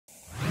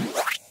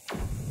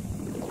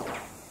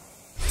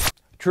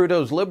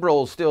Trudeau's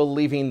Liberals still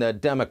leaving the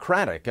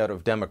Democratic out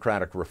of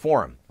democratic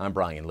reform. I'm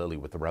Brian Lilly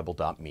with the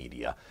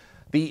Rebel.media.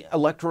 The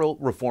Electoral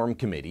Reform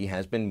Committee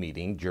has been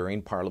meeting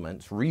during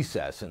Parliament's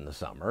recess in the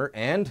summer,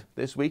 and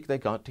this week they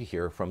got to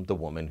hear from the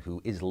woman who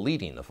is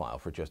leading the file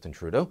for Justin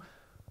Trudeau,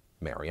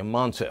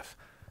 Monsef.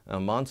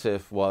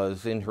 Monsef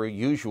was, in her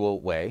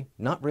usual way,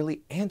 not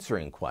really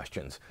answering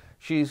questions.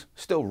 She's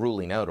still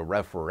ruling out a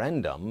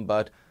referendum,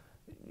 but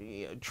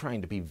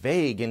trying to be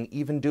vague in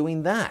even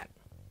doing that.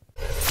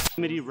 The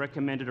committee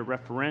recommended a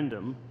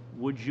referendum.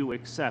 Would you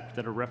accept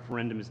that a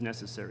referendum is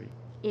necessary?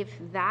 If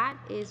that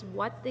is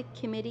what the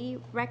committee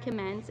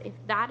recommends, if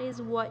that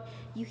is what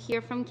you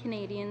hear from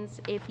Canadians,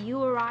 if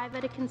you arrive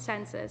at a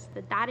consensus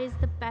that that is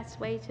the best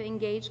way to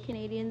engage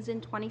Canadians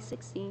in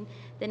 2016,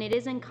 then it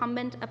is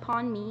incumbent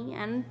upon me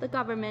and the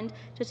government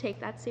to take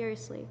that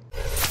seriously.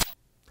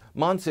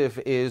 Monsef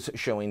is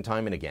showing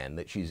time and again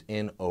that she's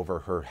in over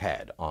her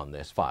head on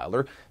this file,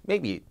 or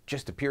maybe it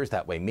just appears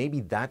that way.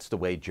 Maybe that's the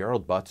way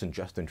Gerald Butts and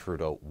Justin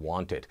Trudeau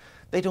want it.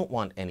 They don't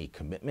want any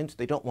commitments.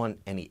 They don't want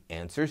any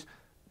answers.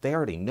 They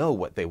already know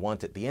what they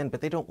want at the end, but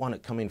they don't want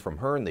it coming from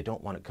her and they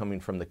don't want it coming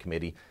from the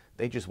committee.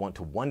 They just want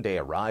to one day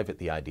arrive at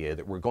the idea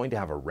that we're going to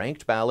have a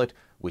ranked ballot,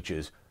 which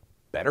is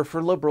better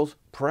for Liberals,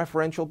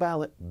 preferential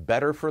ballot,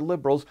 better for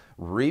Liberals,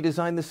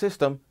 redesign the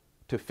system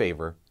to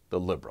favor the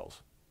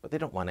Liberals. But they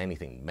don't want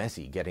anything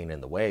messy getting in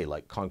the way,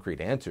 like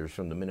concrete answers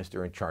from the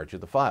minister in charge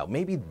of the file.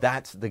 Maybe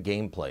that's the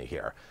gameplay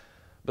here.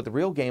 But the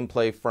real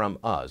gameplay from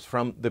us,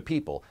 from the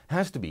people,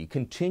 has to be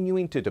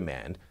continuing to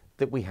demand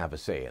that we have a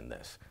say in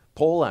this.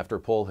 Poll after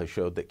poll has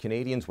showed that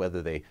Canadians,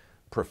 whether they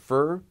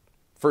prefer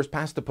first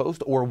past the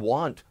post or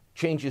want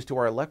changes to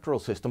our electoral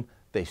system,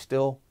 they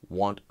still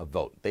want a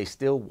vote. They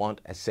still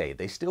want a say.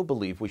 They still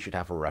believe we should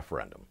have a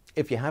referendum.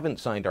 If you haven't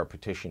signed our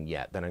petition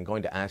yet, then I'm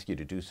going to ask you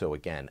to do so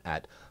again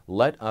at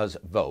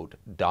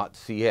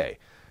LetUsVote.ca.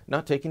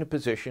 Not taking a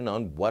position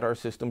on what our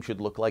system should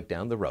look like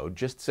down the road,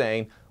 just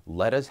saying,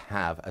 let us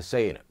have a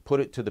say in it. Put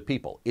it to the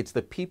people. It's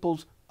the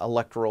people's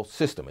electoral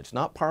system. It's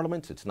not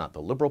Parliament's, it's not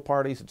the Liberal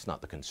parties, it's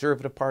not the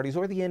Conservative parties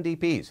or the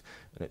NDPs,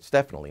 and it's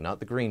definitely not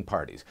the Green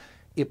parties.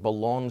 It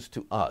belongs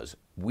to us.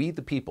 We,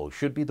 the people,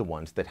 should be the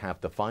ones that have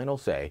the final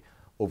say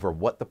over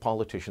what the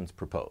politicians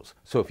propose.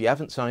 So if you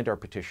haven't signed our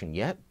petition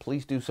yet,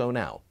 please do so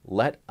now.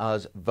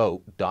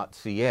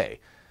 LetUsVote.ca.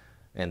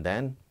 And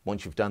then,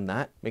 once you've done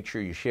that, make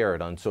sure you share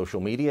it on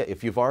social media.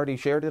 If you've already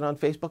shared it on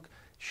Facebook,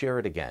 share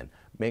it again.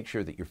 Make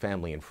sure that your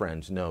family and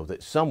friends know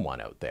that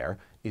someone out there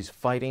is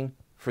fighting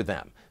for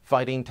them,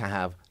 fighting to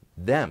have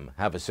them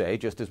have a say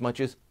just as much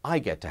as I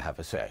get to have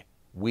a say.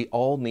 We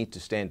all need to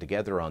stand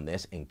together on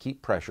this and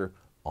keep pressure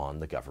on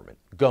the government.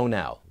 Go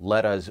now,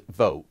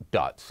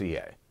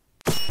 LetUsVote.ca.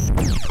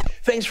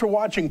 Thanks for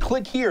watching.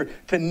 Click here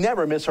to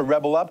never miss a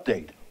Rebel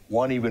update.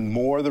 Want even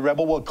more of the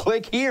Rebel? Well,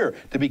 click here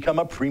to become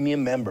a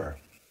premium member.